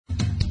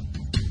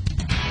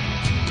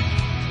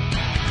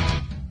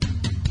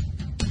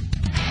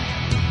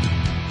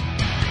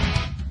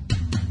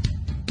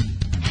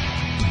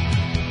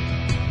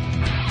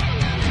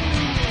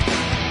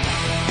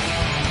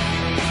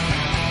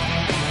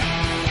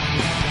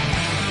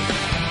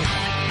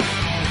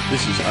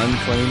This is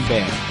Unclaimed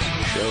Bands,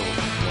 the show.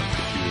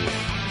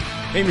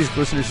 Hey, music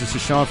listeners, this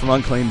is Sean from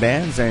Unclaimed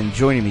Bands, and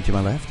joining me to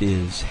my left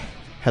is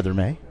Heather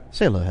May.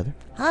 Say hello, Heather.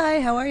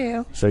 Hi, how are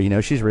you? So you know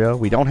she's real.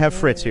 We don't have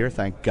Fritz here,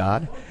 thank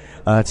God.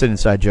 It's an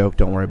inside joke.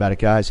 Don't worry about it,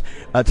 guys.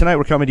 Tonight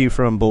we're coming to you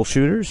from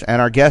Bullshooters,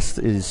 and our guest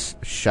is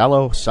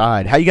Shallow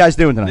Side. How you guys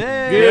doing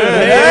tonight? Good.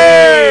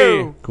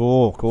 Hey!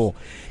 Cool.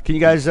 Can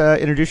you guys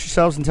introduce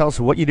yourselves and tell us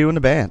what you do in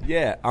the band?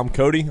 Yeah, I'm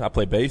Cody. I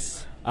play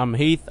bass. I'm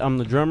Heath. I'm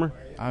the drummer.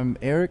 I'm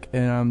Eric,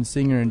 and I'm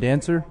singer and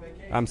dancer.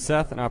 I'm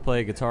Seth, and I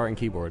play guitar and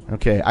keyboard.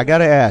 Okay, I got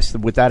to ask,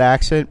 with that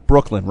accent,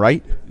 Brooklyn,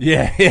 right?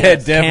 Yeah,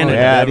 definitely. Canada.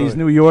 Yeah, definitely. these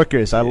New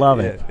Yorkers. I love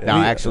it. Yeah.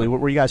 Now, actually,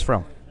 where are you guys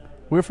from?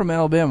 We're from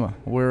Alabama.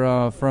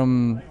 We're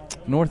from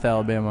North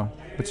Alabama,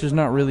 which is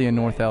not really in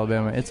North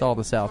Alabama. It's all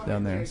the South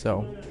down there.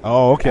 So,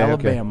 Oh, okay.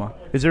 Alabama. Okay.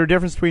 Is there a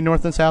difference between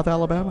North and South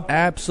Alabama?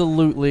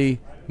 Absolutely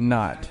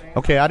not.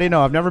 Okay, I didn't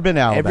know. I've never been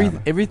to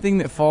Alabama. Everything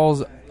that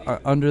falls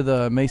under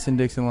the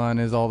Mason-Dixon line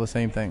is all the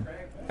same thing.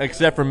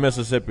 Except for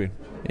Mississippi.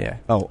 Yeah.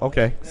 Oh,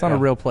 okay. It's not a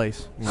real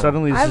place.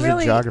 Suddenly, this is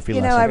a geography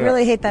lesson. I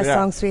really hate that Yeah.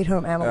 song, Sweet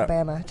Home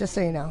Alabama, just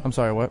so you know. I'm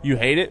sorry, what? You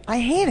hate it? I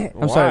hate it.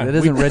 I'm sorry, that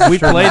isn't We registered.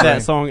 play in my that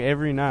brain. song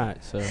every night.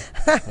 So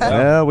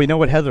Well, we know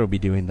what Heather will be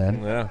doing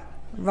then. Yeah.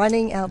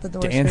 Running out the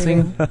door.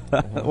 Dancing?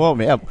 Well,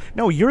 man,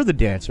 no, you're the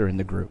dancer in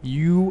the group.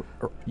 You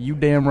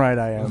damn right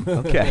I am.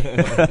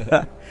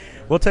 Okay.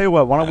 Well, tell you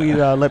what. Why don't we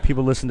let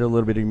people listen to a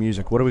little bit of your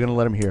music? What are we going to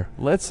let them hear?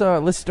 Let's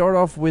start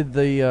off with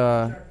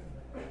The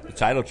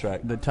title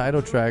track. the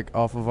title track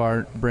off of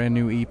our brand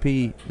new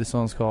EP. The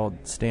song's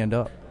called Stand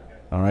Up.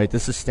 All right.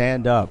 This is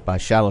 "Stand Up" by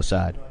Shallow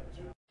Side.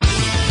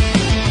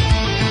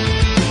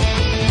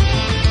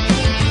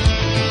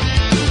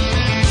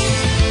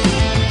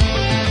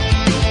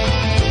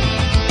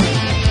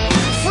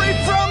 Free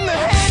from the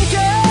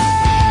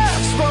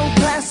handcuffs, broke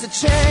past the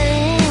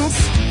chains.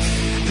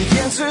 The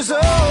answer's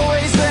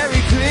always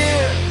very clear.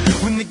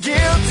 When the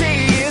guilty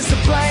is to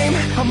blame,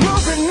 I'm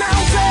moving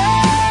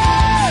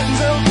mountains.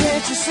 Oh,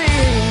 can't you see?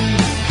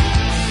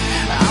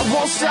 I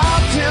won't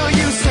stop till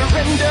you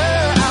surrender.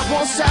 I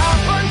won't stop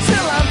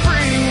until I'm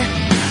free.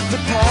 The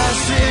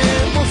past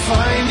it will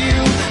find you.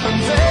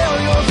 Unveil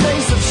your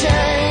face of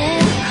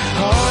shame,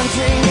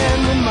 haunting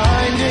and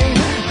reminding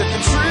that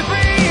the truth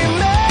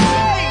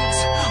remains.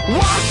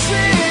 Watch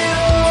it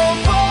all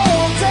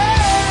fall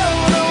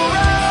down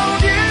around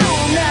you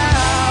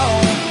now.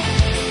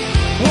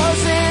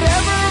 Was it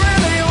ever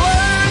really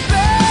worth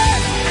it?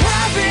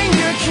 Having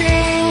your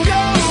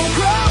kingdom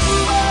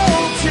crumble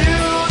to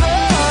the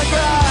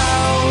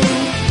ground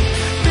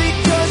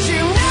because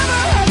you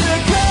never had the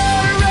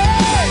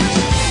courage.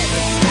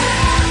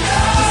 Stand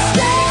up,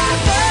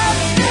 stand up,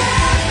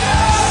 stand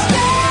up,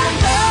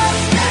 stand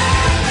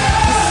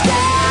up,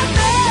 stand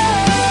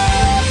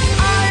up.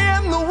 I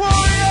am the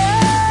warrior,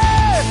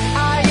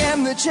 I am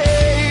the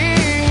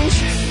change.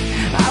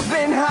 I've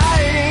been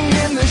hiding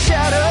in the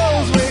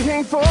shadows,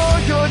 waiting for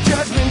your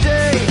judgment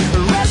day.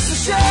 Rest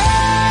assured,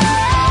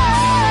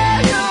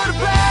 you're to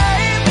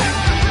blame.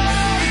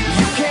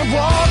 You can't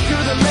walk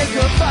through the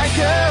makeup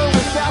fighter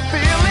without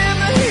feeling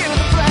the heat of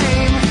the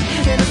flame.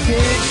 In a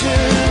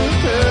picture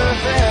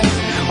perfect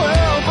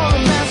world full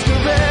of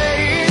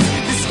masquerades,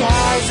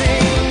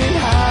 disguising and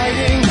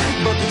hiding,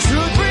 but the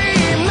truth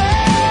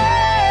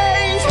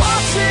remains.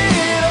 Watch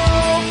it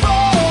all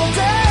fall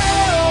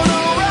down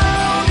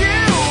around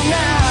you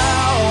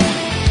now.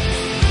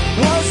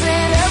 Was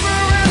it ever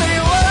really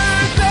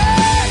worth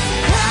it?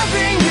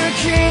 Having your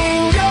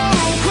kingdom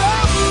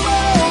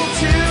crumble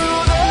to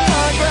the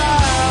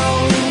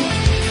ground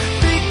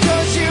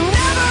because you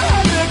never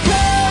had the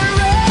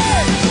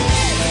courage.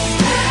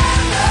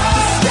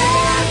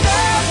 Stand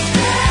up,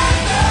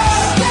 stand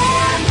up,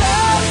 stand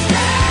up,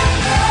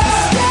 stand up,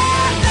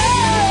 stand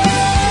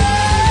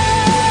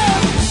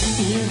up.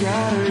 You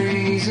got a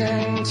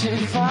reason to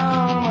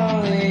follow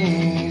my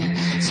lead,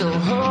 so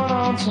hold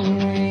on to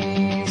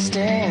me,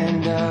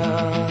 stand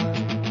up.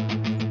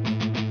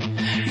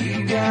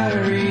 You got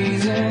a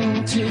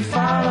reason to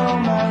follow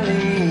my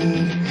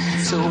lead,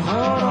 so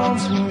hold on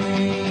to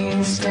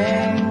me,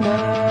 stand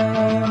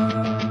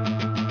up.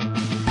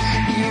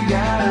 You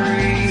got a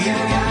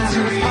reason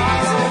to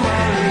follow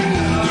my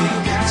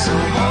lead, so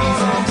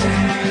hold on to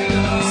me,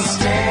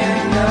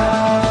 stand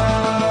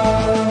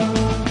up.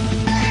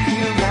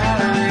 You got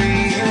a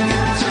reason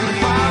to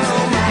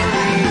follow my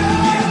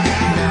lead,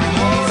 now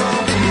hold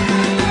on to me,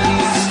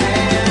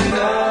 stand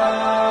up.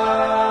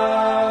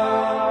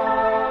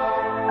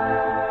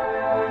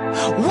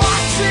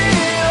 Watch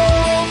it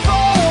all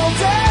fall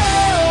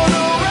down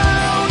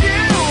around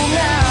you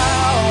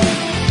now.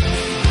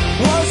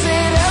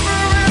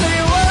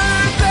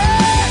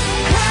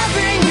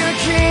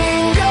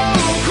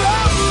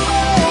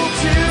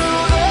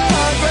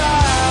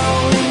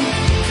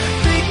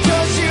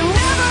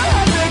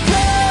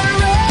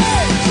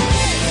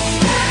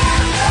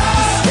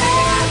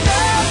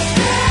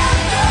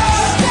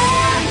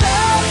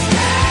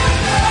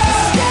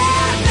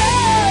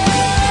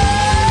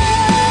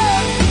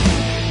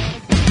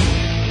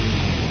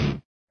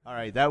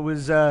 right, that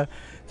was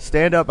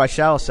Stand Up by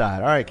Shallow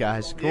Side. All right,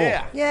 guys, cool.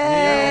 Yeah.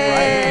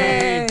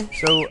 Yay!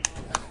 So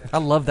I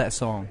love that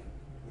song.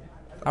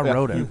 I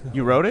wrote it.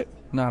 you wrote it?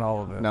 Not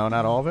all of it. No,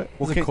 not all of it.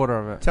 It's a quarter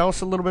of it. Tell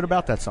us a little bit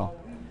about that song.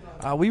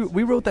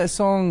 We wrote that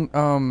song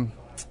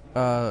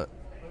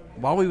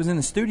while we was in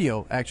the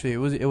studio. Actually,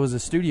 it was a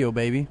studio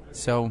baby.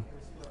 So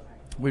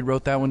we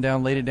wrote that one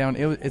down, laid it down.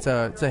 It's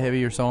a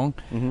heavier song,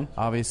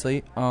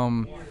 obviously.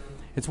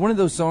 It's one of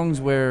those songs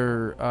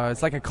where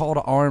it's like a call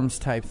to arms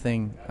type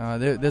thing.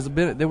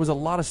 There was a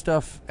lot of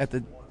stuff at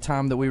the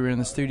time that we were in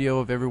the studio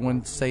of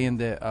everyone saying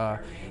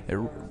that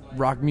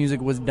rock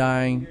music was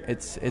dying.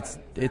 It's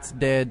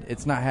dead.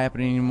 It's not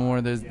happening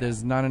anymore.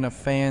 There's not enough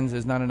fans.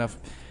 There's not enough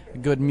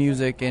good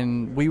music,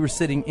 and we were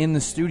sitting in the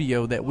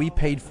studio that we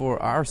paid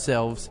for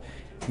ourselves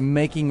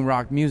making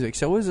rock music.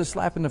 So it was a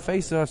slap in the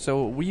face to us.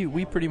 So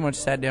we pretty much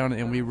sat down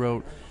and we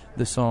wrote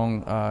the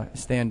song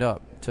Stand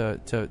Up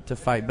to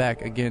fight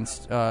back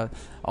against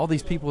all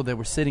these people that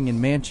were sitting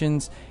in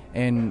mansions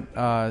and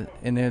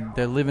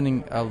they're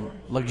living a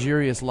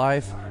luxurious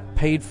life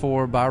paid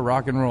for by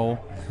rock and roll.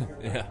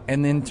 Yeah.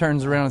 And then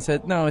turns around and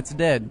said, no, it's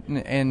dead.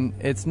 And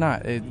it's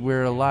not.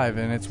 We're alive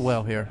and it's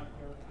well here.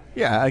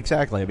 Yeah,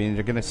 exactly. I mean,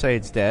 they're going to say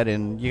it's dead,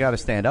 and you got to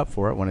stand up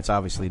for it when it's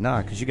obviously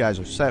not, because you guys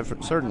are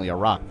certainly a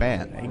rock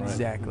band.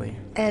 Exactly.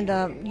 And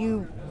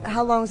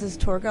how long is this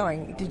tour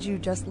going? Did you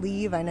just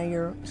leave? I know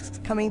you're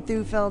coming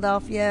through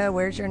Philadelphia.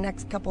 Where's your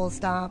next couple of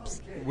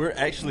stops? We're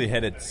actually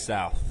headed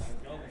south.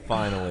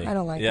 Finally, I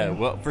don't like Yeah, that.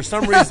 well, for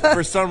some reason,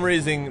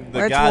 the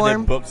Where it's guy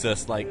warm. that books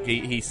us, like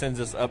he sends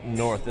us up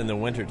north in the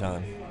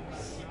wintertime.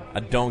 I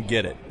don't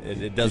get it.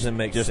 It doesn't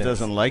make sense. Just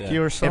doesn't like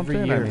you or something?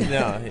 Every year.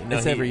 I mean, No,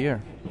 It's every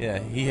year. Yeah,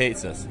 he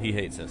hates us. He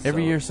hates us.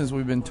 Every so. year since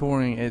we've been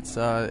touring, it's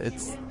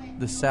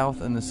the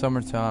south in the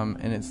summertime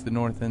and it's the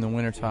north in the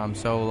wintertime.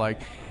 So like,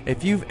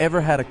 if you've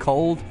ever had a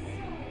cold,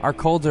 our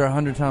colds are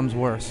 100 times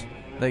worse.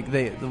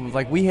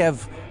 We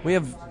have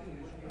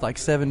like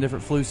 7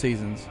 different flu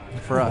seasons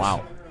for us.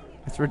 Wow.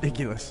 It's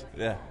ridiculous.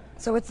 Yeah.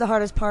 So what's the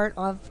hardest part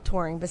of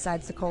touring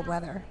besides the cold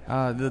weather?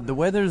 The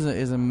weather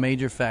is a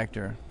major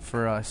factor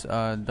for us.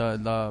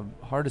 The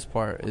hardest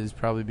part is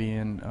probably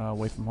being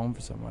away from home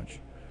for so much.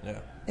 Yeah.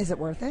 Is it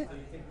worth it?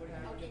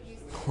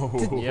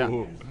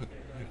 Yeah.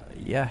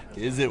 Yeah.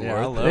 Is it Yeah,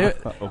 I worth love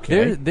it? it.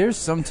 Okay. There's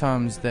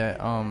sometimes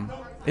that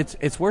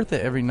it's worth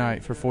it every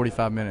night for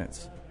 45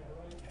 minutes,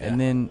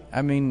 and then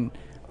I mean,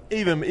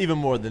 Even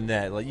more than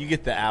that, like you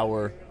get the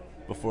hour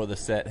before the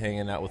set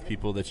hanging out with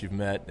people that you've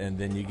met, and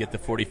then you get the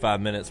 45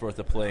 minutes worth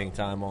of playing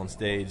time on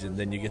stage, and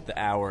then you get the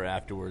hour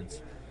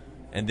afterwards,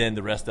 and then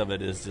the rest of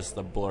it is just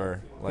a blur.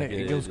 Like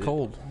it goes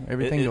cold.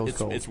 Everything goes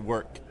cold. It's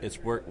work. It's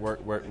work.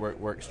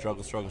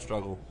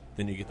 Struggle.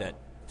 Then you get that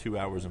 2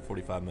 hours and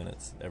 45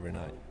 minutes every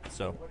night.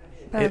 So,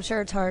 But I'm sure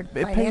it's hard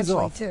it pays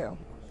financially off. too.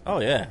 oh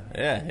yeah,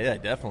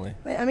 definitely.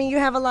 But, I mean, you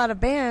have a lot of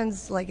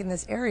bands like in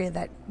this area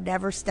that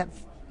never step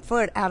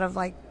foot out of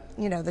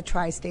the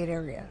tri-state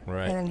area.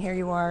 Right. And then here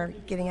you are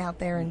getting out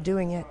there and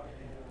doing it.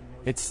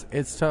 It's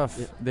tough.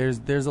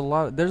 There's a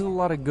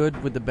lot of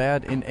good with the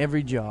bad in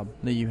every job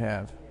that you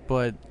have.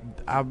 But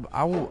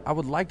I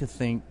would like to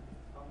think,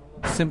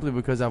 simply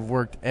because I've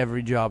worked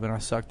every job and I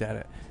sucked at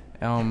it.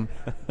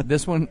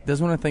 This one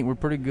I think we're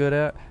pretty good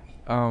at.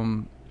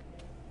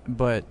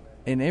 But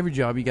in every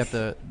job you got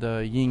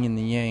the yin and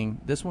the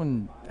yang. This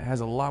one has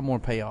a lot more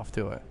payoff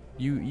to it.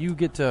 You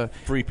get to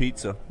Free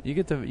pizza. you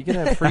get to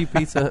have free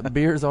pizza.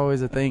 Beer's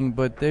always a thing,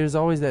 but there's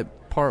always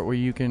that part where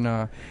you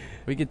can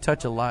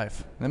touch a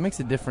life. That makes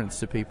a difference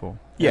to people.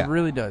 Yeah. It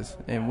really does.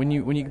 And when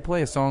you can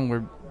play a song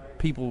where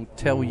people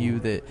tell you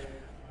that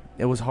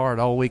it was hard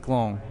all week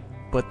long,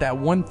 but that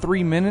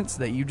 3 minutes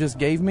that you just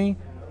gave me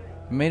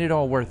made it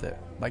all worth it.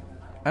 Like,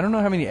 I don't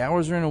know how many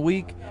hours are in a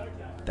week.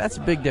 That's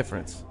a big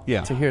difference.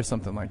 Yeah. To hear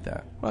something like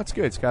that. Well, that's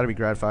good. It's got to be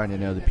gratifying to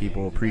know that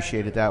people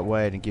appreciate it that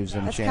way, and it gives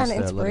them That's a chance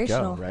kinda to let it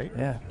go, inspirational. right?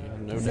 Yeah.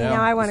 No See, doubt.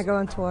 now I want to go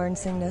on tour and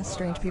sing to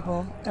strange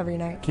people every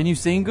night. Can you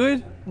sing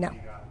good? No.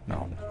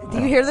 No. Do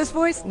you hear this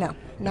voice? No.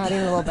 Not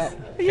even a little bit.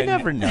 You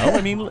never know.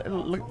 I mean,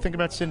 think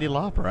about Cyndi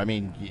Lauper. I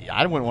mean,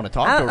 I wouldn't want to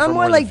talk to her for I'm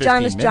more than like 15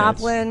 Janis minutes.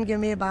 Joplin. Give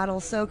me a bottle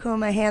of SoCo in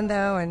my hand,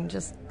 though, and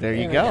just... There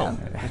you we go.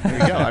 There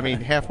you go. I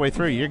mean, halfway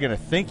through, you're going to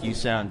think you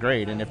sound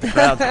great, and if the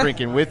crowd's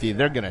drinking with you,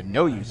 they're going to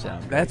know you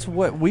sound great. That's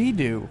what we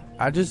do.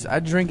 I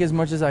drink as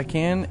much as I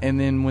can, and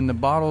then when the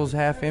bottle's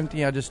half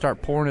empty, I just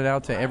start pouring it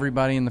out to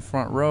everybody in the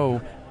front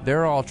row.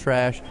 They're all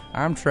trash.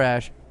 I'm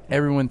trash.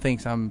 Everyone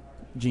thinks I'm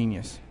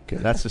genius. Good.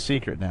 That's the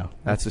secret now.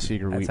 That's the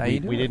secret. That's how you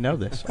do we it. didn't know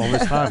this. All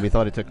this time, we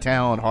thought it took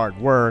talent, hard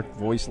work,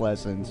 voice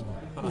lessons.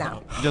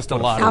 No. Just a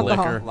lot of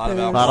Alcohol. liquor. A lot of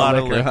Booze. alcohol. Lot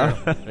of liquor,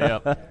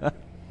 huh? Yep.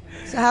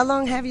 So how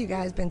long have you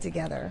guys been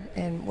together,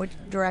 and which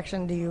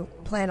direction do you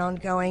plan on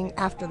going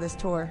after this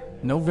tour?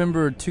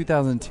 November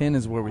 2010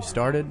 is where we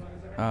started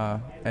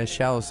as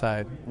Shallow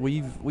Side.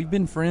 We've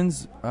been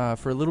friends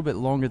for a little bit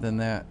longer than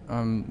that.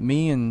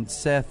 Me and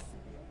Seth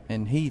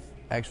and Heath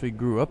actually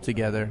grew up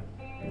together.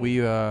 We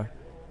were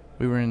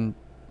in,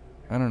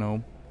 I don't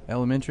know,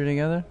 elementary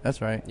together.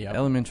 That's right. Yep.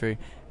 Elementary,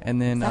 and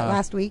then Is that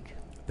last week?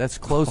 That's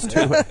close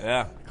to it.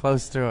 Yeah.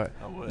 Close to it.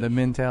 The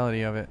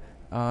mentality of it.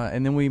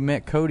 And then we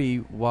met Cody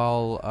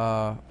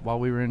while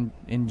we were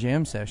in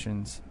jam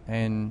sessions,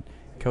 and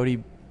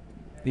Cody,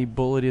 he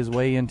bullied his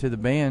way into the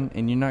band,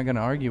 and you're not going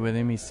to argue with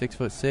him. He's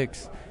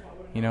 6'6".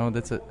 You know,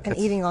 and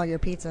eating all your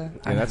pizza.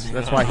 Yeah,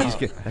 that's why he's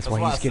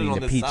getting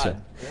the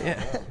pizza.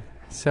 Yeah.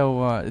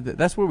 So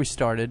that's where we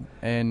started,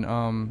 and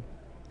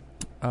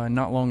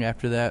not long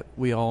after that,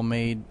 we all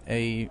made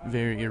a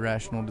very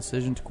irrational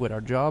decision to quit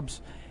our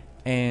jobs,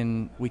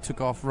 and we took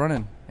off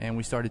running, and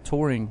we started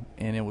touring,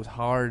 and it was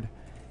hard,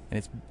 and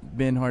it's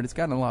been hard. It's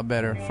gotten a lot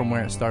better from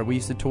where it started. We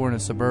used to tour in a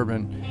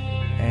Suburban,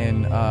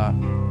 and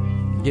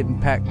getting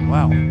packed.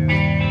 Wow.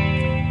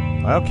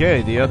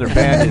 Okay, the other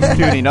band is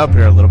tuning up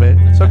here a little bit.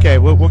 It's okay.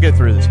 We'll get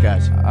through this,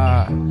 guys.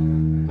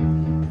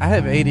 I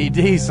have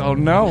ADD, so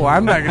no,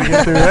 I'm not going to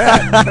get through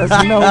that.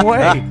 There's no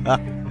way.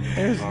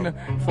 There's no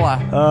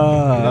fly.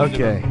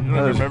 Okay.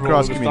 There's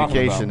cross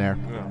communication there.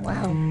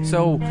 Wow.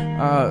 So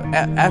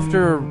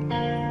after,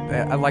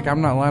 like, I'm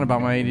not lying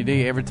about my ADD.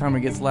 Every time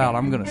it gets loud,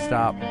 I'm going to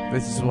stop.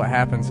 This is what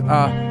happens. You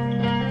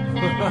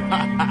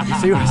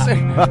see what I'm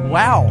saying?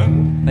 Wow.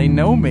 They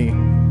know me.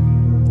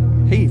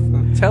 Heath,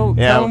 tell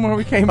them where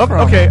we came from.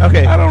 Okay.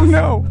 I don't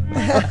know.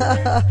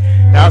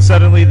 Now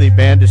suddenly the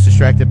band is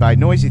distracted by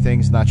noisy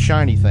things, not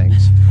shiny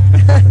things.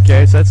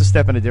 Okay, so that's a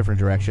step in a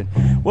different direction.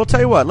 Well, tell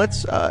you what,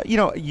 let's,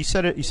 you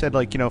said it. You said,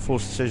 like,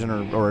 fool's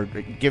decision or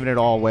giving it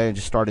all away and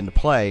just starting to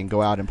play and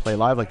go out and play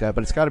live like that.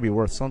 But it's got to be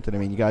worth something. I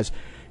mean, you guys,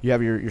 you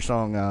have your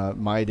song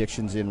 "My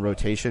Addiction's" in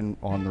rotation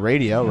on the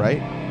radio,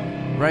 right?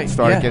 Right.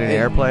 Started getting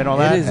airplay and all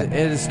that. It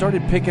has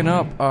started picking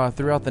up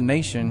throughout the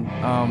nation.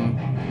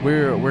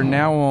 We're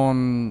now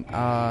on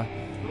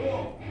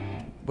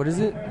what is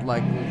it,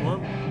 like,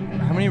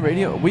 how many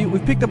radio?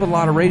 We've picked up a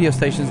lot of radio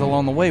stations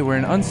along the way. We're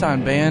an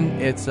unsigned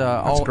band. It's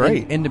all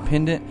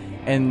independent,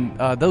 and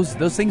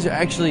those things are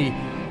actually,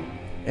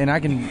 and I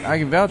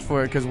can vouch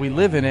for it because we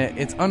live in it.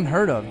 It's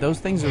unheard of. Those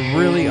things are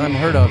really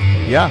unheard of.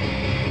 Yeah.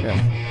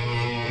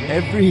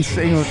 Every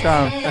single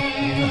time.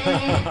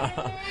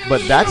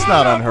 But that's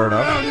not unheard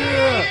of.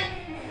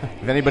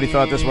 If anybody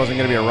thought this wasn't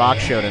going to be a rock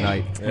show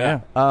tonight,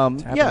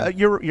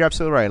 you're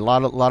absolutely right. A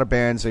lot of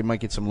bands, they might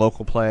get some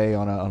local play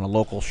on a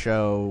local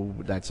show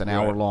that's an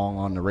hour long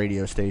on the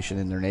radio station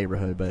in their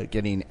neighborhood, but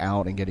getting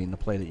out and getting the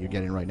play that you're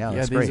getting right now,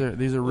 that's great.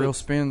 These are real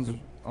spins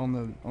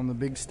on the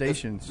big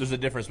stations. There's a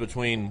difference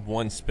between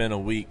one spin a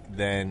week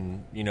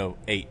than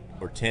 8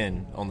 or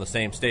 10 on the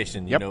same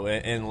station. You know,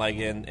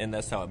 and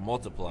that's how it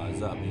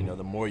multiplies up.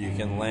 The more you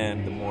can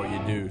land, the more you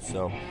do.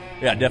 So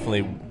yeah,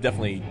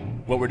 definitely.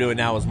 What we're doing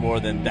now is more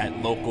than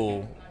that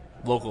local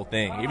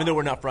thing. Even though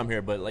we're not from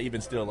here, but like,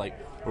 even still, like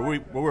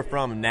where we're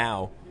from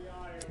now,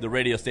 the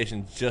radio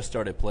station just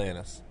started playing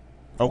us.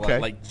 Okay.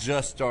 Like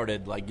just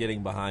started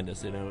getting behind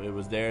us. It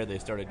was there. They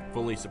started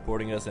fully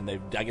supporting us, and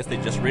I guess they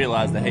just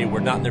realized that, hey,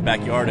 we're not in their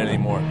backyard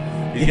anymore.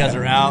 These guys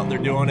are out. They're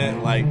doing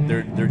it. Like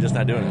they're just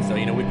not doing it. So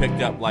we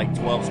picked up like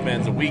 12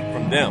 spins a week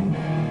from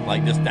them,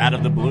 like just out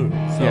of the blue.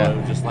 So it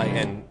was just like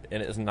and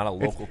it's not a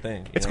local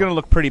thing. It's going to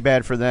look pretty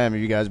bad for them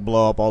if you guys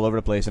blow up all over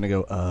the place and they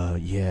go,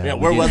 yeah.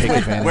 Where was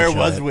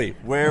we?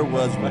 Where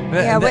was we?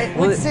 Yeah.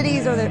 What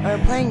cities are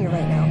playing you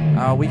right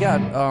now? We got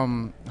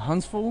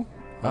Huntsville.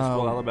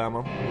 Huntsville,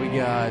 Alabama. We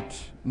got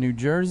New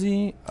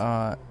Jersey.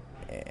 I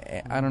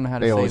don't know how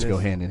to say this. They always go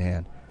hand in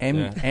hand.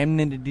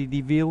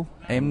 Amityville.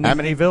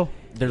 Amityville?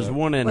 There's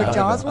one in, I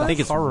think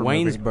it's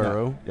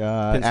Waynesboro,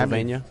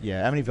 Pennsylvania.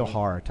 Amityville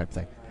horror type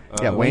thing.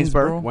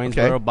 Waynesboro.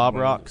 Waynesboro, Bob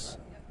Rocks.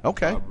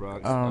 Okay. Bob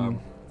Rocks.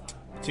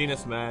 Tina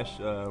Smash.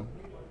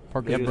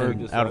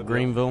 Parkersburg, out of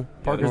Greenville.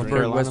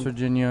 Parkersburg, West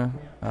Virginia.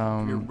 We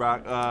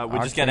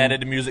just got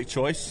added to Music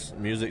Choice.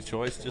 Music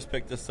Choice just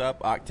picked us up.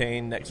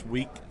 Octane next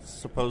week,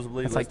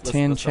 supposedly. It's like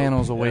 10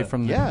 channels away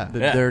from the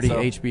dirty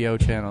HBO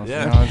channels.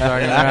 Yeah. You know what I'm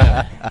talking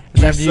about?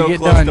 We're so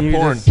close to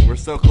porn. We're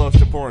so close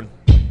to porn.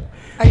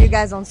 Are you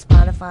guys on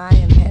Spotify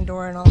and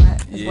Pandora and all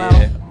that as well?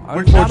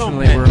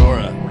 Unfortunately, we're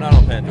not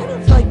on Pandora. I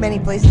don't feel like many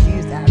places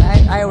use that.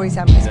 I always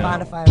have my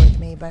Spotify with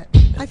me, but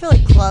I feel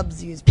like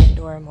clubs use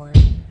Pandora more.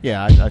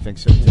 Yeah, I think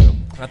so too.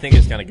 I think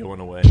it's kind of going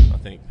away. I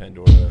think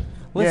Pandora.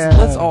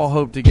 Let's all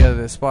hope together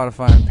that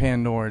Spotify and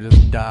Pandora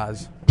just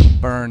dies,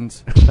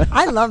 burns.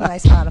 I love my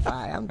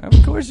Spotify.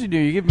 Of course you do.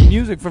 You get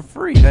music for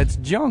free. That's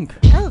junk.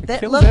 It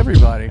kills look.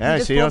 everybody. Yeah, I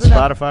just see you on pulled it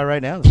up. Spotify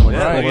right now. Look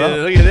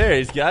at there.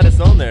 He's got us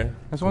on there.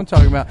 That's what I'm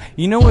talking about.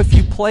 You know, if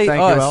you play Thank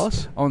you, us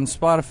Alice. on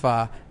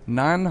Spotify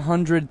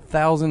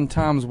 900,000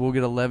 times, we'll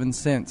get 11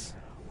 cents.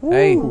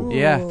 Hey,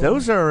 yeah.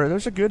 Those are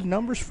good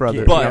numbers for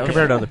other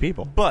compared to other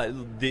people.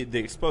 But the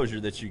exposure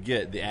that you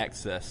get, the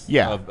access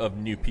of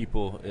new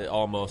people, it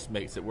almost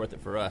makes it worth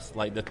it for us.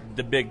 Like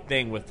the big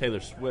thing with Taylor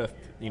Swift,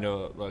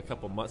 a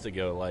couple months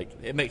ago, like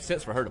it makes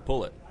sense for her to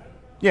pull it.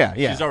 Yeah.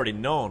 She's already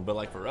known, but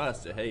like for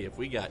us, hey, if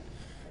we got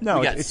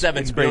it's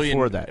 7 great billion,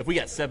 for that. if we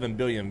got 7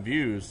 billion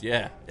views,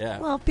 yeah.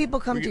 Well, if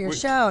people come to your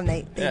show and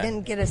they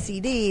didn't get a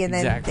CD, and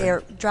then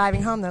they're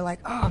driving home, they're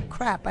like, oh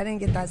crap, I didn't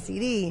get that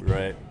CD.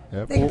 Right.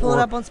 Yep. They can pull it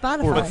up on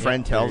Spotify. Or a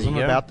friend tells them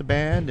go. about the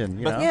band, and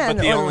you know. Yeah,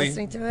 but or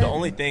listening to it. the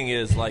only thing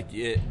is like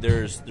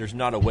there's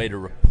not a way to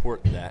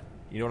report that.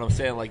 You know what I'm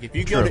saying? Like if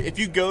you go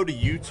to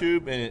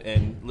YouTube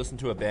and listen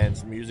to a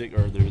band's music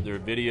or their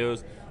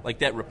videos, like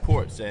that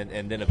reports,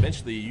 and then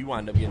eventually you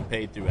wind up getting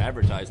paid through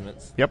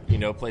advertisements. Yep. You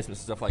know, placements and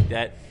stuff like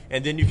that,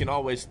 and then you can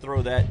always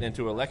throw that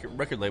into a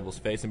record label's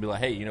face and be like,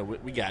 hey, you know,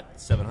 we got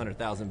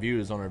 700,000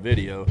 views on our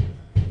video.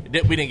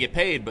 We didn't get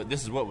paid, but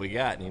this is what we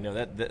got. And, you know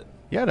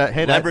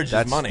leverage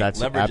is money.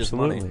 Leverage is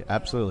money.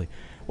 Absolutely.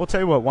 Well, tell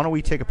you what. Why don't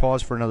we take a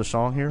pause for another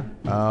song here?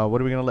 What are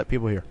we going to let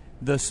people hear?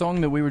 The song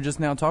that we were just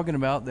now talking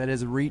about that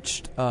has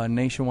reached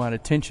nationwide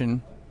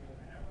attention,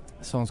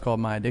 the song's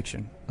called My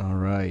Addiction. All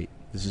right.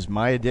 This is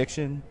My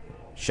Addiction,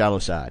 Shallow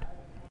Side.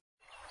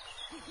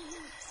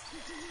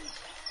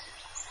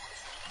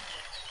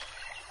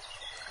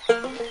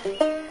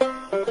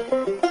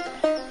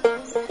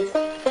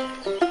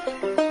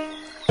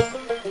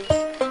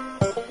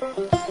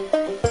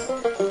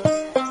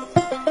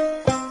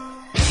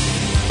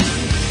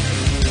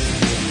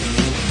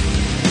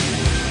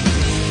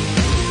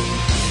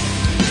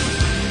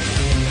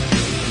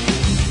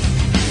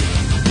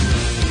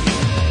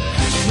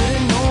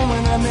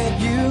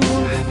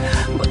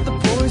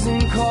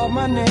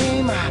 My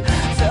name, I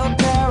felt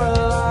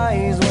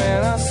paralyzed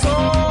when I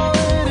saw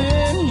it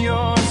in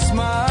your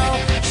smile.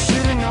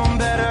 Should've known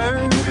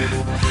better,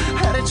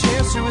 had a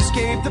chance to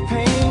escape the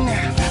pain.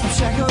 I'm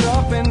shackled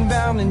up and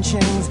bound in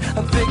chains,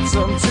 a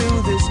victim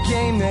to this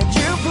game that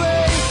you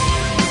play.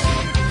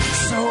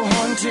 So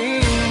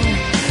haunting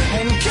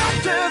and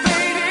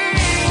captivating,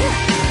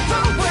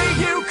 the way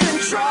you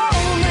control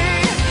me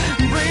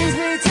brings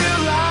me to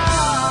life.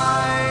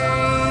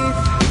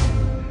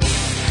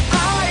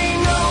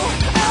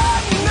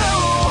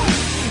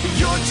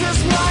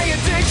 Just my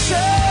addiction.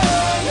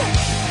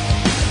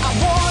 I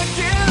want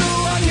you,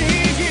 I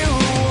need you.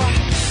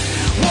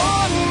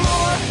 One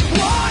more.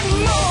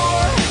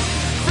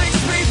 Fix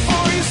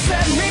before you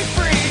set me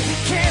free.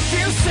 Can't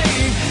you see?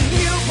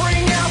 You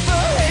bring out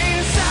the hate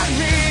inside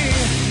me.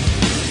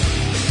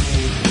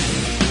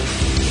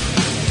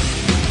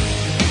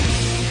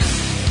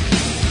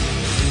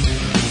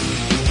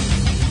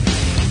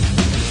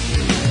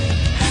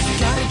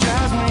 God, it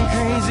drives me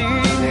crazy.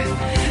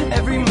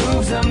 Every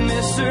move's a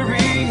mystery.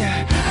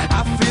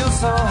 I feel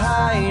so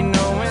high,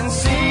 knowing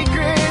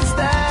secrets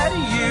that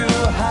you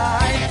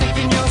hide.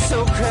 Thinking you're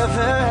so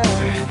clever,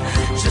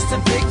 just a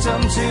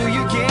victim to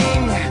your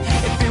game.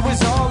 If it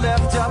was all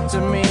left up to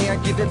me,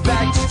 I'd give it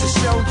back just to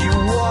show you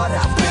what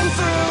I've been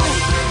through.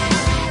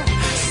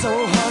 So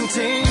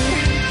haunting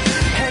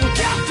and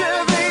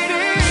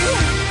captivating,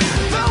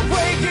 the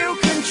way you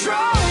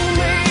control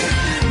me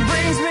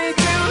brings me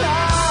to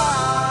life.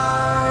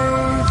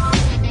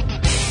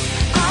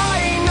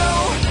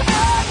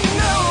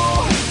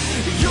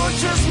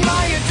 Just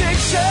my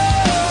addiction.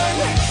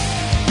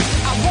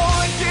 I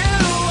want you,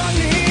 I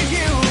need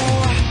you.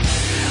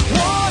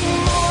 One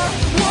more.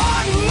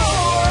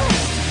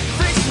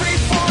 Fix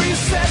before you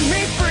set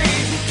me free.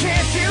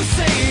 Can't you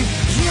see?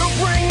 You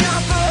bring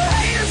out the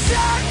hate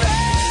inside me.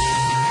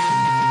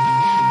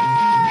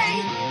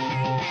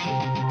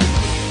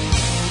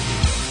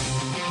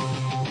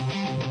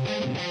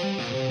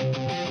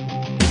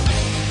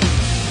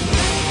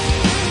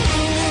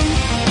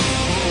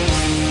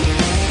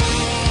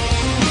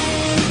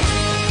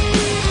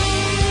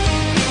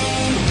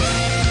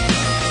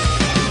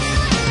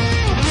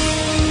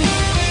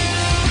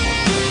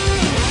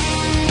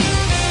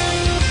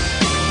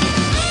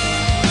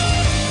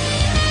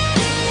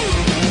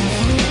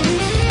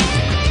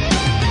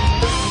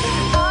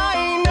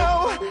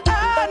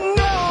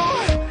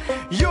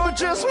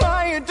 Just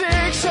my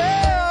addiction.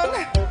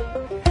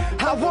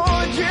 I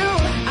want you,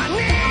 I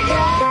need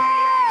you.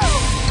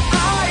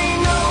 I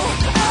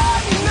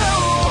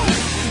know,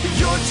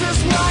 you're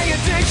just my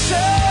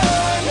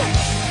addiction.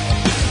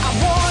 I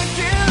want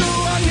you,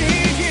 I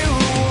need you.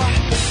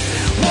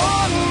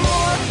 One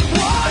more.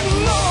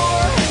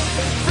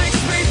 Fix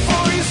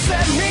before you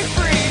set me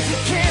free.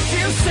 Can't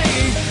you see?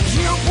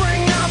 You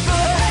bring out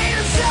the hate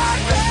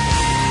inside me.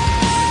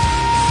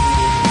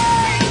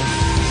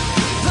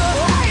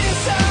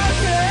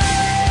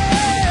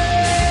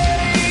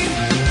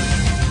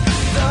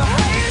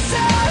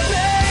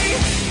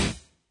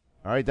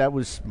 All right, that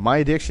was My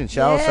Addiction,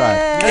 Shallow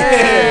Side.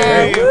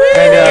 Yay!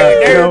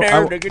 And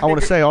I want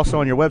to say also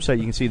on your website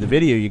you can see the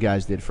video you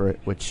guys did for it,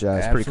 which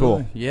is pretty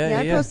cool. Yeah,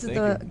 I posted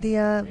the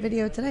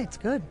video today. It's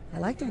good. I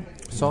liked it.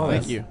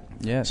 Thank you.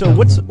 Yeah. So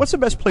what's the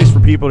best place for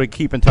people to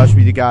keep in touch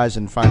with you guys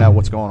and find out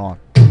what's going on?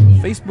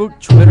 Facebook,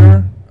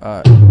 Twitter,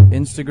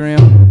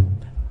 Instagram.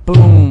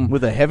 Boom.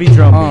 With a heavy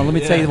drum beat. Let me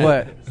tell you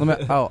what.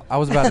 I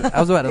was about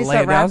to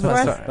lay it down. I was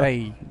about to start.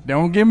 Hey,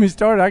 don't get me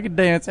started. I can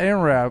dance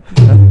and rap.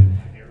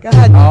 Go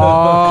ahead.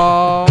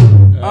 I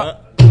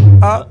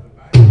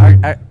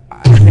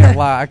can't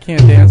lie. I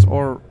can't dance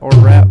or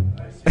rap.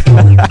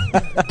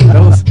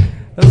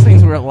 Those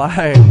things were a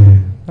lie.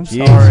 I'm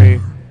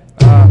sorry.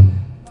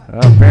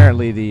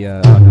 Apparently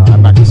no,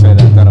 I'm not gonna say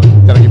that.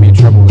 That'll get me in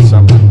trouble with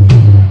someone.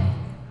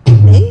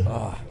 Me?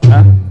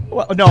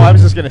 Well, no, I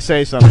was just going to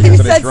say something. You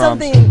using said the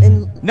drums.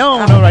 something. No,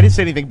 I didn't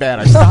say anything bad.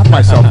 I stopped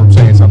myself from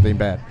saying something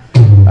bad.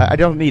 I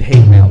don't need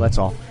hate now. That's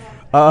all.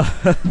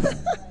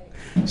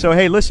 So,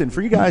 hey, listen,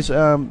 for you guys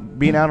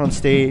being out on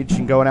stage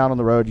and going out on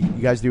the road, you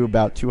guys do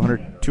about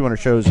 200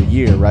 shows a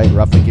year, right?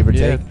 Roughly, give or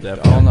take?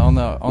 On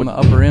the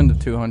upper end of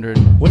 200.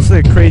 What's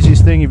the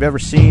craziest thing you've ever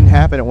seen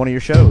happen at one of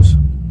your shows?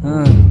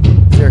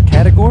 Is there a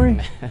category?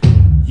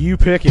 You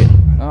pick it.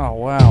 Oh,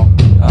 wow.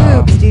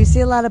 Boobs. Do you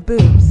see a lot of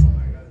boobs?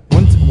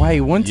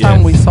 One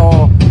time we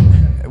saw...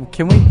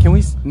 Can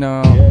we?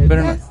 No, Yeah,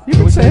 better not. You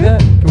Can we say that?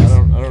 Can we,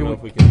 I don't know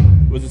if we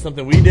can. Was it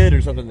something we did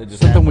or something that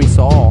just something we happened?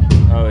 saw.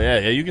 Oh,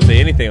 yeah, you can say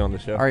anything on the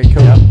show. All right,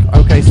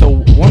 cool. Okay, so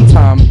one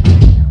time,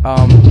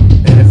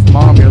 and if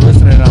Mom you're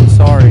listening, I'm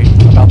sorry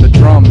about the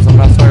drums. I'm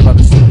not sorry about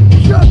the.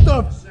 Shut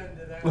the.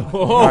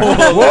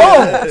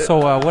 Whoa! So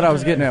what I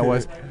was getting at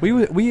was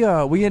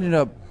we ended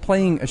up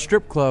playing a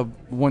strip club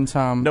one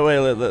time. No,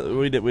 wait,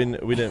 we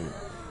didn't.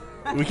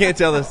 We can't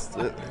tell this.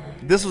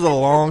 This was a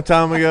long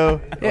time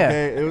ago. Yeah,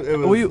 okay? It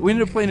was, we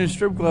ended up playing a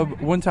strip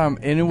club one time,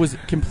 and it was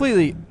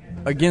completely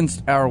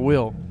against our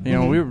will. You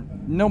know,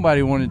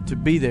 nobody wanted to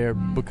be there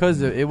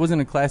because it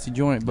wasn't a classy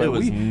joint. But it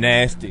was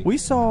nasty. We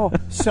saw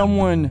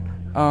someone,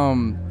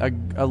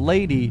 a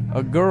lady,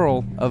 a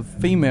girl, a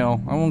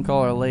female. I won't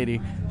call her a lady.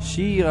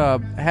 She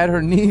had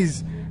her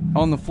knees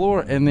on the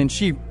floor, and then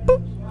she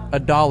boop,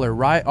 $1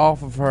 right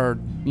off of her.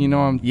 You know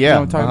what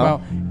I'm talking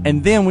about?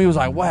 And then we was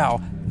like,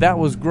 wow, that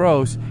was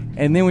gross.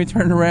 And then we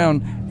turned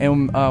around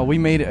and we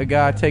made a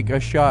guy take a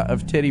shot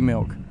of titty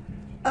milk.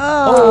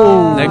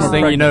 Oh. Next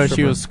thing you know,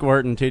 she was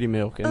squirting titty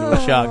milk into a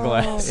shot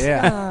glass.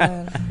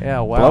 Yeah. Yeah,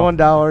 wow. Blowing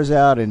dollars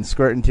out and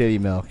squirting titty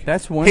milk.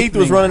 That's one Heath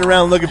was thing. running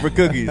around looking for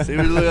cookies. He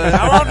was like,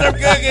 I want some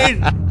cookies.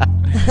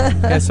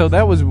 Yeah, so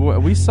that was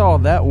we saw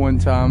that one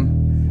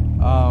time.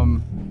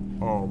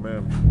 Oh,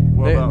 man.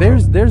 What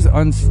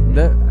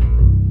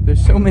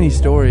There's so many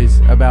stories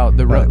about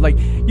the road. Like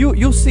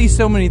you'll see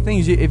so many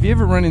things. If you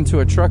ever run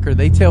into a trucker,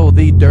 they tell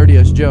the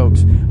dirtiest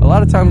jokes. A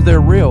lot of times they're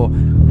real.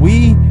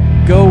 We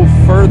go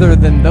further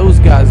than those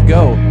guys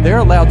go. They're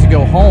allowed to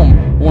go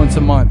home once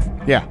a month.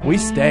 Yeah. We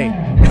stay.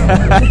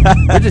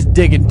 We're just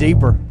digging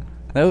deeper.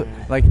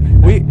 Like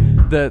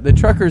the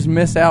truckers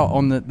miss out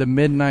on the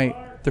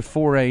midnight to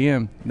 4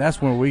 a.m.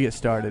 That's when we get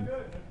started.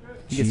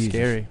 It gets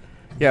scary.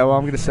 Yeah, well,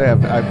 I'm going to say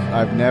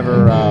I've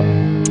never.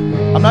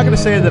 I'm not going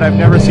to say that I've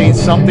never seen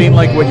something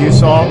like what you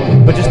saw,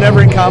 but just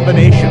never in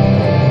combination.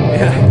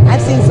 Yeah.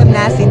 I've seen some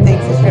nasty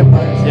things at strip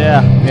bars.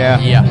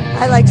 Yeah.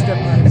 I like strip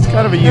bars. It's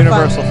kind of a They're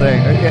universal fun.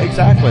 thing. Yeah,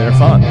 exactly. They're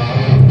fun.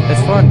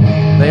 It's fun.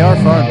 They are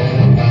fun.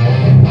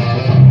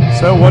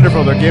 So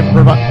wonderful. They're giving.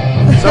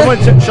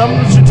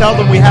 Someone should tell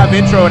them we have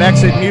intro and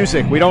exit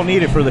music. We don't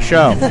need it for the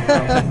show.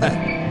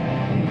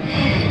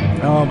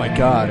 Oh my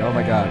God.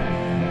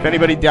 If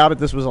anybody doubted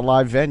this was a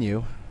live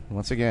venue,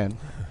 once again.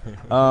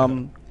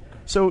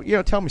 So,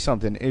 tell me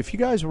something. If you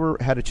guys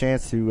had a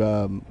chance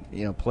to,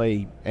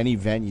 play any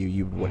venue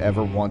you would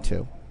ever want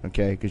to,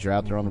 okay, because you're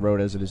out there on the road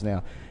as it is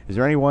now, is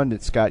there anyone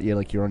that's got you,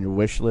 like, you're on your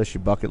wish list,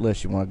 your bucket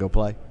list, you want to go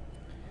play?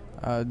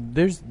 I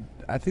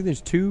think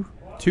there's two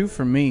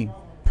for me,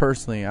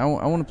 personally. I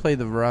want to play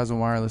the Verizon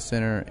Wireless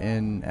Center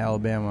in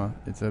Alabama.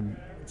 It's a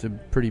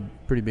pretty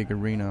big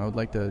arena. I would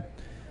like to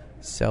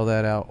sell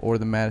that out, or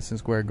the Madison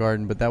Square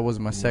Garden, but that was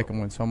my second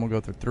one, so I'm gonna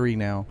go through three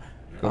now.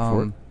 Go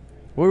for it.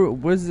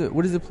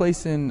 What is the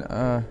place in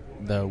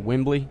The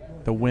Wembley.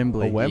 the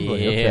Wembley? Oh,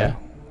 Wembley, Yeah. okay.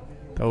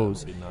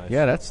 Those.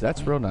 Yeah,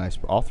 that's real nice.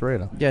 All three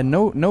of them. Yeah,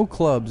 no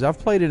clubs. I've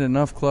played in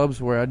enough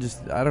clubs where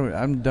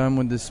I'm done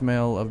with the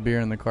smell of beer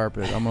on the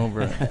carpet. I'm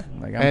over it.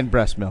 Like And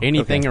breast milk.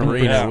 Anything Okay.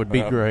 arena would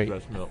be great.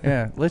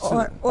 yeah, let's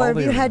Or all have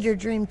the you had arenas. your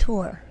dream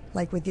tour,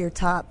 like with your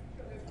top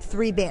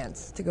 3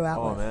 bands to go out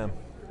Oh, with? man.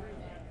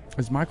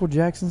 Is Michael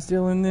Jackson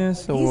still in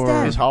this, He's or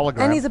dead. his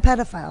hologram? And he's a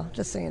pedophile,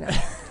 just so you know.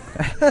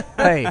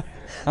 hey,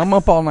 I'm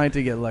up all night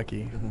to get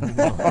lucky.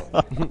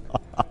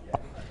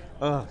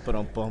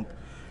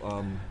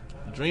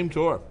 Dream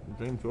tour.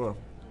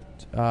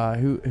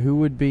 Who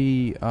would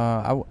be?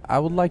 I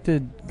would like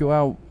to go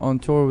out on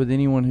tour with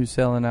anyone who's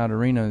selling out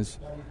arenas.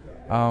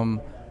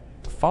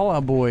 Fall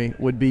Out Boy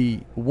would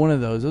be one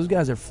of those. Those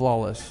guys are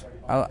flawless.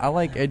 I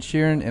like Ed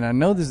Sheeran, and I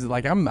know this is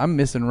like I'm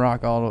missing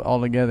rock all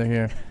together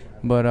here,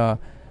 but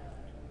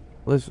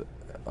let's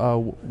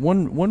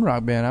one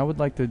rock band I'd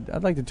like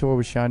to tour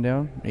with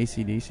Shinedown,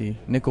 AC/DC,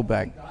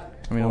 Nickelback.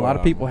 I mean, a lot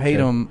of people hate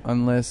them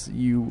unless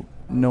you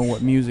know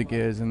what music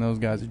is, and those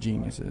guys are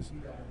geniuses.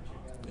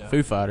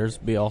 Foo Fighters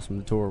be awesome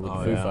to tour with the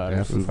Foo Fighters.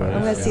 Yeah, Foo Fighters.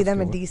 I'm going to see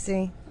them in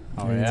D.C.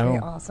 Oh, It's yeah. going to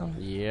be awesome.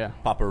 Yeah.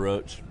 Papa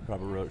Roach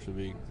would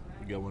be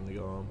a good one to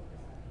go on.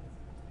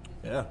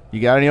 Yeah. You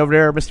got any over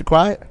there, Mr.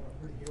 Quiet?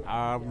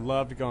 I would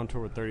love to go on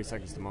tour with 30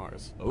 Seconds to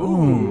Mars.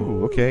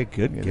 Ooh, okay,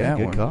 good that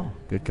one. call.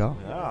 Good call.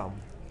 Yeah. You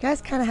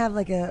guys kind of have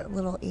like a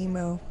little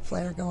emo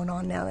flair going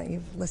on now that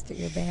you've listed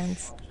your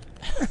bands.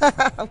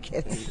 I'm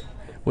kidding.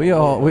 We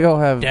all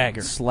have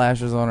Dagger.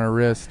 slashes on our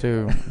wrists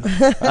too.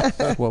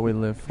 That's what we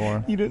live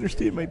for. You don't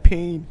understand my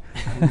pain.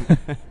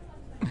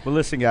 Well,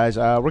 listen, guys,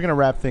 we're going to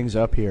wrap things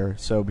up here.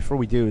 So before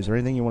we do, is there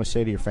anything you want to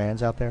say to your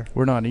fans out there?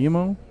 We're not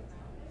emo.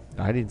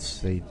 I didn't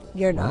say.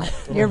 You're not.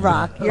 You're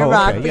rock. You're Oh,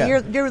 rock. okay, But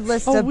yeah. your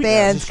list Oh, of we-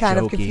 bands just kind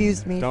of joking.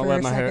 confused me Don't for a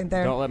let my hair. second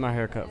there. Don't let my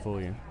haircut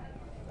fool you.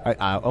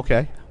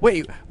 Okay.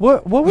 Wait,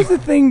 what was the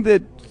thing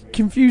that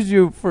confused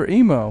you for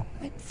emo?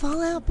 Like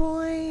Fall Out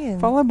Boy. And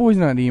Fall Out Boy's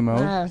not emo.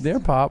 Nah. They're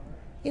pop.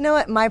 You know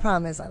what? My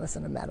problem is I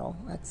listen to metal.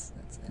 That's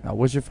it. Now,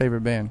 what's your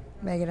favorite band?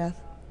 Megadeth.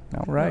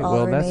 All right. All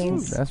Well,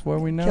 Remains. that's where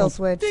we know. Kill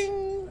Switch.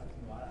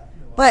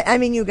 But I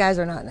mean, you guys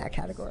are not in that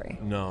category.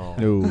 No.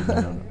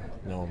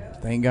 No.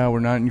 Thank God we're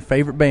not in your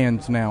favorite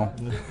bands now.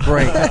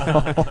 Great.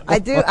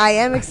 I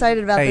am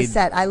excited about Hey. the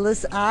set.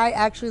 I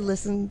actually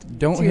listened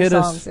Don't to your hit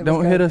songs. us. It was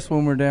Don't good. hit us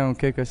when we're down.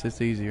 Kick us.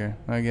 It's easier.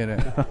 I get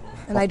it.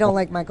 And I don't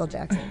like Michael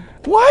Jackson.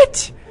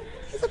 What?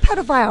 He's a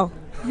pedophile.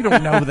 You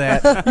don't know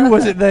that. You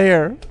wasn't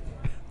there.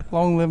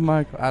 Long live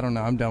Michael. I don't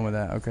know. I'm done with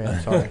that. Okay,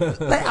 I'm sorry. But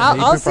you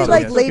I'll could see probably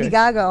like guess. Lady Okay.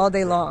 Gaga all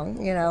day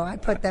long. You know, I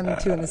put them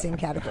two in the same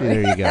category.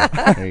 There you go.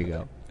 There you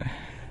go.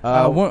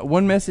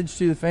 One message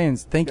to the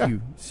fans. Thank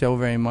you so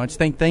very much.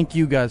 Thank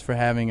you guys for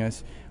having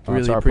us. Oh,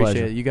 it's Really our appreciate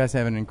pleasure. it. You guys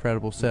have an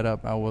incredible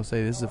setup. I will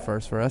say this is a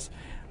first for us.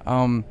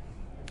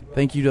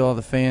 Thank you to all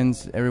the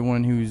fans,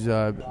 everyone who's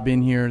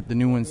been here, the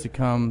new ones to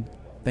come.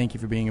 Thank you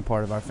for being a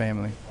part of our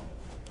family.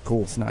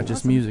 Cool. It's not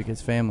just music;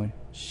 it's family.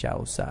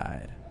 Shallow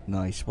Side.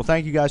 Nice. Well,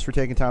 thank you guys for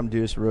taking time to do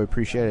this. I really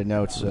appreciate it. I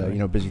know it's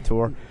busy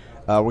tour.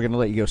 We're going to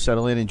let you go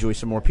settle in, enjoy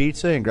some more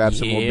pizza, and grab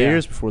some more Yeah.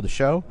 beers before the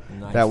show.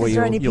 Nice. That way Is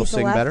there any you'll pizza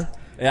sing left? better.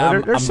 Yeah,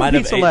 Well, there's some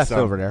pizza left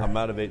over there. I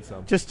might have ate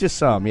some. Just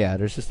some, yeah.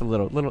 There's just a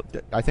little.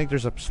 I think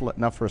there's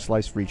enough for a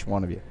slice for each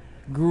one of you.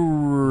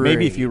 Great.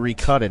 Maybe if you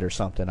recut it or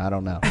something. I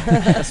don't know.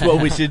 That's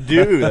what we should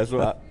do. That's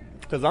what.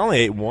 Because I only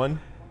ate one.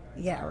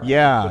 Yeah. Right.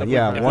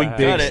 Yeah, If one we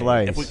big cut it,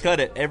 slice. If we cut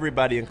it,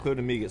 everybody,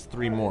 including me, gets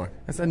 3 more.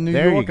 That's a New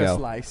There you Yorker go.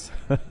 slice.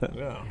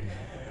 Yeah.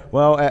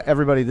 Well,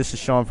 everybody, this is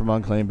Sean from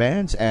Unclaimed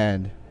Bands,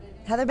 and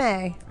Heather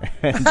May.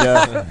 and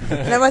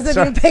And I wasn't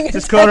even paying attention.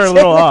 just caught her a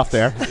little off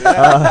there.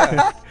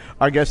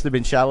 Our guests have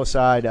been Shallow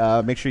Side.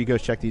 Make sure you go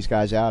check these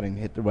guys out and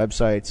hit their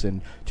websites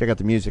and check out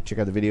the music, check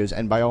out the videos.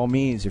 And by all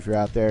means, if you're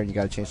out there and you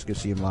got a chance to go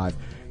see them live,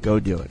 go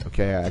do it.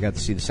 Okay, I got to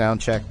see the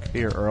sound check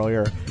here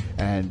earlier,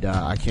 and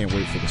I can't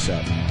wait for the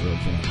set, man. I really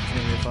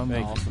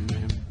can't. Awesome,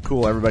 man.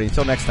 Cool, everybody.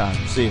 Until next time.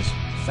 See you.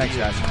 Thanks,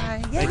 guys.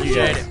 Thank you,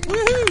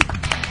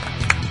 guys.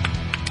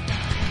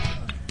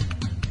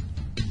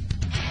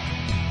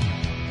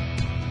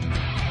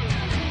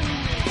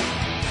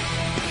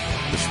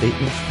 The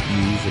statements,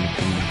 views, and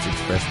opinions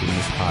expressed in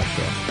this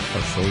podcast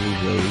are solely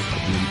those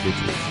of the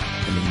individuals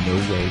and in no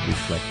way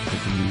reflect the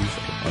views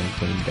of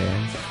Unclaimed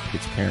Bands,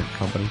 its parent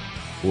company,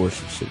 or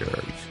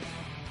subsidiaries.